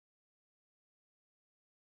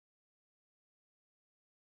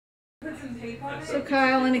So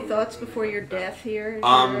Kyle, any thoughts before your death here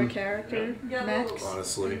as your character, Max?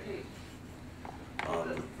 Honestly,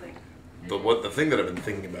 the thing that I've been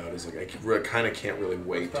thinking about is like I kind of can't really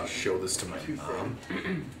wait to show this to my mom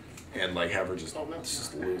and like have her just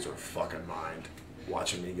lose her fucking mind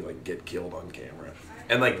watching me like get killed on camera,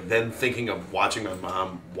 and like then thinking of watching my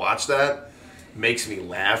mom watch that makes me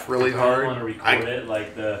laugh really hard. I want to record it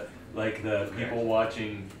like the people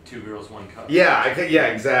watching Two Girls One Cup. Yeah, yeah,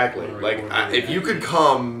 exactly. Like if you could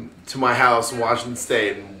come to my house in Washington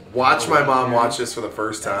State and watch my mom watch this for the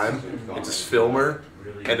first time and just film her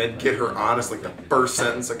and then get her honest, like the first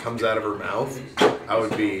sentence that comes out of her mouth,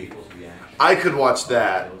 I could watch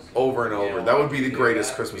that over and over. That would be the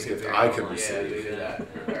greatest Christmas gift I could receive.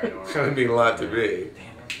 That would mean a lot to me.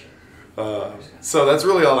 So that's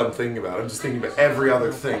really all I'm thinking about. I'm just thinking about every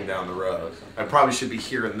other thing down the road. I probably should be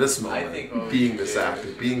here in this moment, being this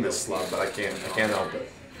actor, being this slug, but I can't help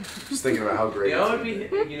it. Just thinking about how great it'd be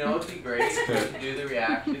great to do the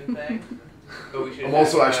reaction thing. But we should I'm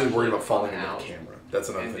also actually worried about falling into the camera. That's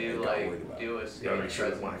another thing I got worried about. Do You gotta make sure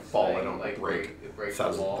that when I fall, I don't break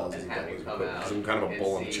thousands of dollars of dollars because I'm kind of a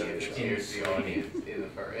bull in the china shop. Cheers the audience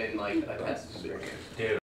in like a test experience.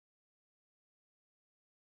 Dude.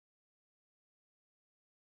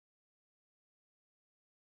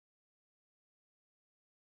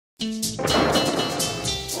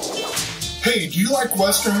 Hey, do you like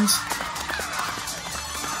Westerns?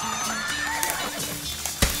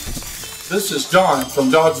 This is Don from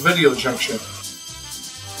Dog's Video Junction.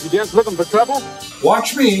 You gents looking for trouble?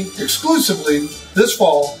 Watch me exclusively this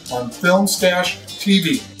fall on Film Stash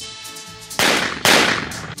TV.